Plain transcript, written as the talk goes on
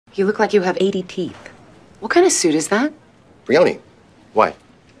You look like you have 80 teeth. What kind of suit is that? Brioni. Why?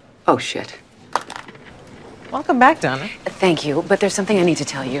 Oh, shit. Welcome back, Donna. Thank you, but there's something I need to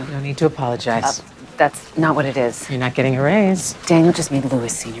tell you. No need to apologize. That's not what it is. You're not getting a raise. Daniel just made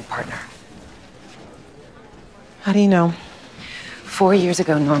Louis senior partner. How do you know? 4 years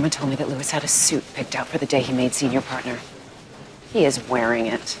ago, Norma told me that Louis had a suit picked out for the day he made senior partner. He is wearing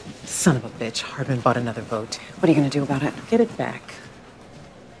it. Son of a bitch. Hardman bought another vote. What are you going to do about it? Get it back.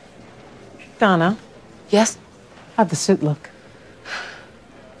 Donna, Yes? how'd the suit look?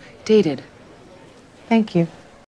 Dated. Thank you.